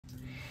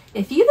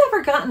If you've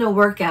ever gotten a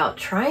workout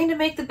trying to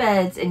make the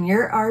beds in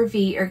your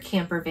RV or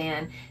camper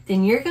van,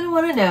 then you're going to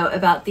want to know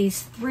about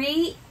these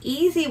 3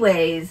 easy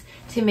ways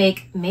to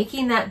make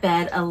making that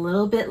bed a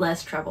little bit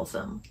less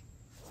troublesome.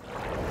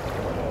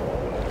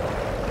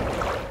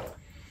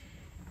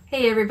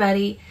 Hey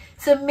everybody!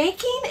 So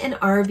making an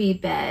RV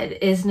bed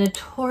is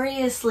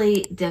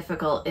notoriously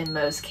difficult in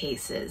most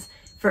cases.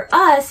 For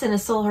us in a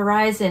Soul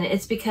Horizon,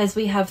 it's because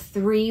we have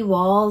 3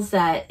 walls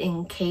that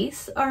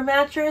encase our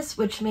mattress,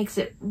 which makes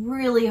it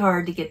really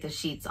hard to get the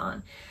sheets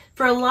on.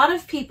 For a lot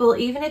of people,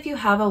 even if you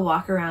have a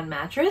walk-around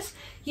mattress,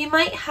 you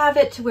might have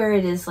it to where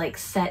it is like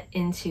set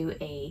into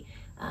a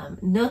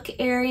nook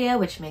area,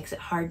 which makes it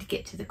hard to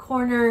get to the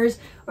corners,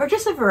 or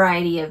just a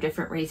variety of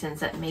different reasons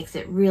that makes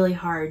it really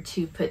hard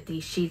to put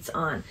these sheets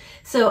on.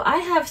 So I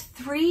have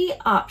 3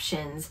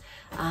 options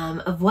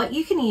of what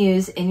you can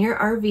use in your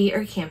RV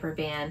or camper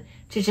van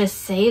to just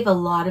save a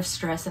lot of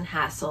stress and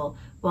hassle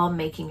while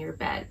making your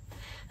bed.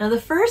 Now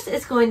the first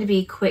is going to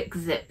be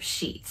QuickZip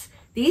Sheets.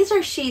 These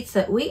are sheets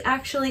that we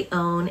actually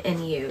own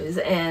and use,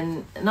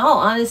 and in all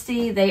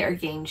honesty, they are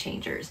game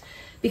changers,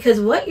 because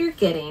what you're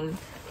getting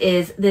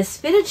is this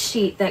fitted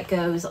sheet that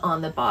goes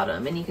on the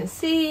bottom, and you can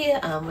see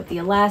with the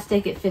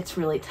elastic it fits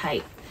really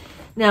tight.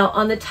 Now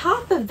on the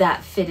top of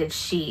that fitted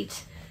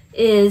sheet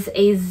is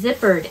a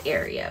zippered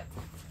area,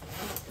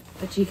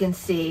 which you can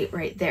see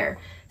right there.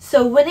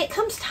 So when it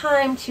comes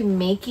time to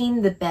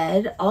making the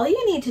bed, all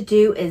you need to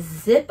do is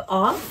zip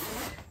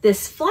off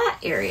this flat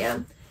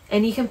area,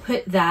 and you can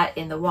put that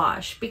in the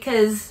wash,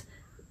 because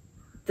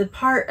the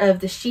part of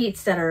the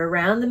sheets that are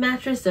around the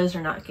mattress, those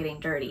are not getting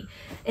dirty.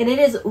 And it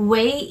is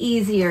way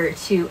easier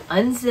to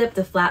unzip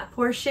the flat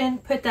portion,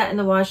 put that in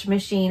the washing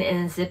machine, and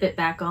then zip it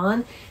back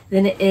on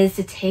than it is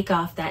to take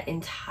off that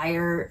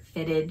entire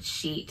fitted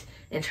sheet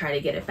and try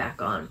to get it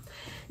back on.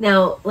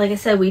 Now, like I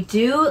said, we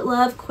do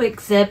love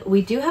QuickZip.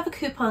 We do have a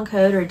coupon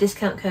code or a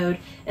discount code,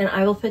 and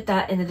I will put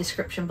that in the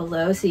description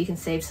below so you can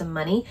save some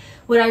money.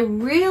 What I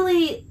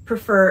really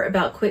prefer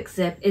about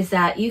QuickZip is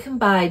that you can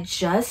buy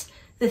just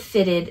the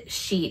fitted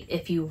sheet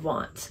if you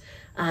want.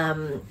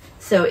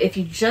 So if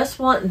you just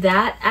want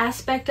that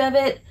aspect of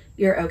it,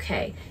 you're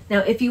okay. Now,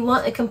 if you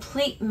want a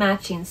complete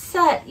matching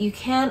set, you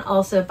can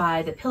also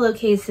buy the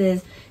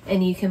pillowcases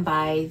and you can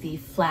buy the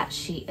flat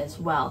sheet as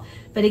well.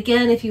 But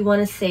again, if you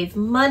want to save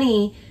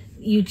money,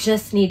 you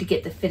just need to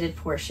get the fitted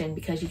portion,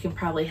 because you can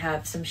probably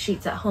have some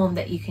sheets at home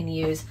that you can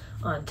use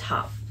on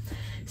top.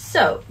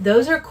 So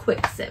those are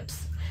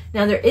QuickZips.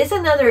 Now there is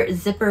another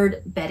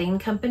zippered bedding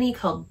company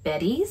called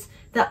Beddys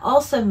that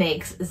also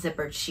makes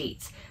zippered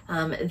sheets.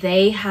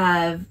 They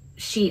have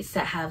sheets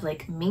that have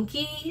like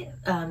minky,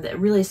 that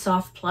really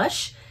soft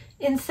plush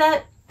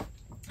inset,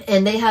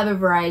 and they have a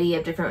variety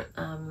of different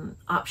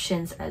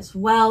options as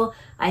well.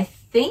 I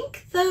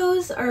think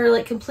those are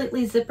like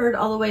completely zippered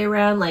all the way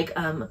around, like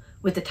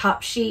with the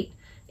top sheet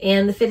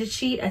and the fitted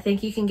sheet. I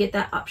think you can get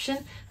that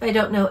option, but I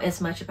don't know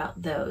as much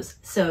about those.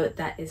 So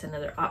that is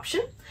another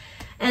option.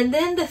 And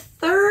then the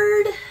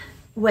third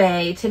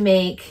way to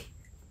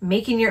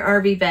making your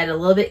RV bed a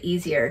little bit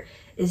easier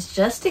is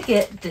just to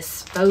get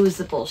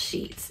disposable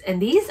sheets.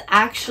 And these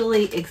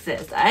actually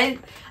exist. I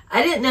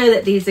didn't know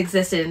that these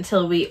existed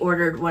until we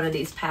ordered one of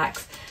these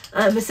packs.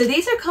 So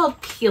these are called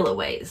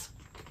Peelaways.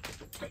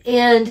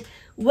 And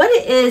what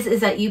it is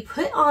that you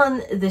put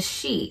on the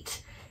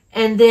sheet,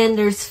 and then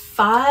there's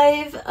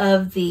 5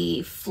 of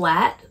the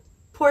flat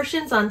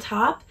portions on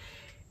top.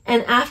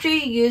 And after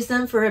you use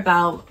them for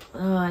about,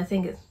 I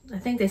think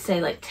they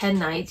say like 10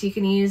 nights, you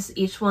can use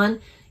each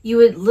one. You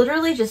would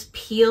literally just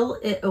peel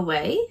it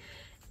away,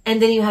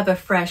 and then you have a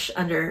fresh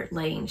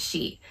underlaying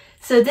sheet.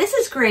 So this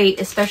is great,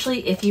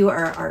 especially if you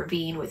are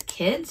RVing with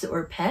kids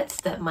or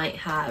pets that might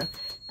have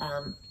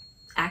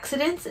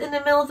accidents in the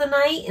middle of the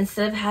night.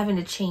 Instead of having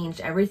to change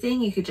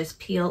everything, you could just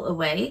peel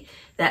away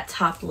that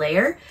top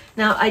layer.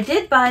 Now, I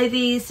did buy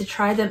these to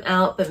try them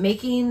out, but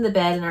making the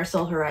bed in our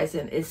Soul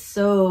Horizon is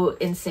so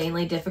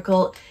insanely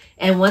difficult.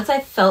 And once I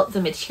felt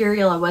the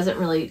material, I wasn't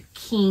really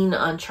keen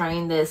on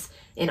trying this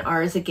in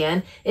ours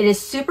again. It is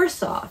super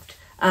soft,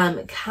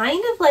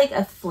 kind of like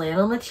a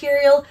flannel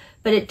material,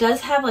 but it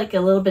does have like a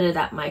little bit of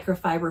that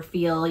microfiber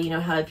feel. You know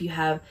how if you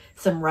have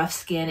some rough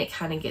skin, it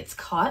kind of gets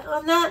caught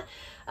on that.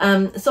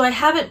 So I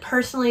haven't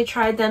personally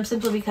tried them,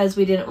 simply because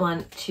we didn't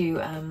want to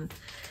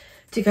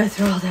go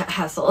through all that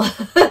hassle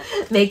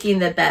making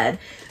the bed.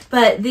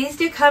 But these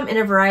do come in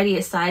a variety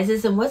of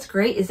sizes, and what's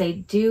great is they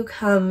do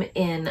come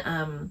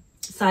in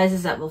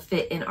sizes that will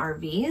fit in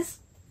RVs.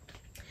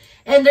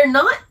 And they're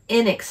not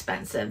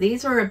inexpensive.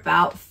 These were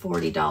about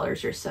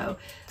 $40 or so.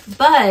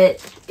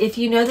 But if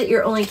you know that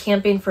you're only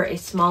camping for a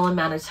small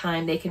amount of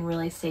time, they can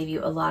really save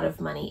you a lot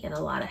of money and a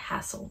lot of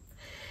hassle.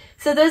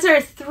 So those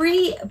are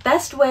 3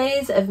 best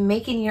ways of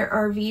making your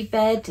RV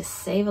bed to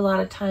save a lot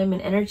of time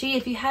and energy.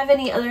 If you have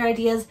any other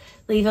ideas,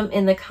 leave them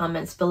in the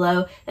comments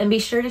below, and be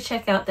sure to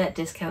check out that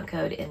discount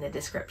code in the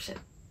description.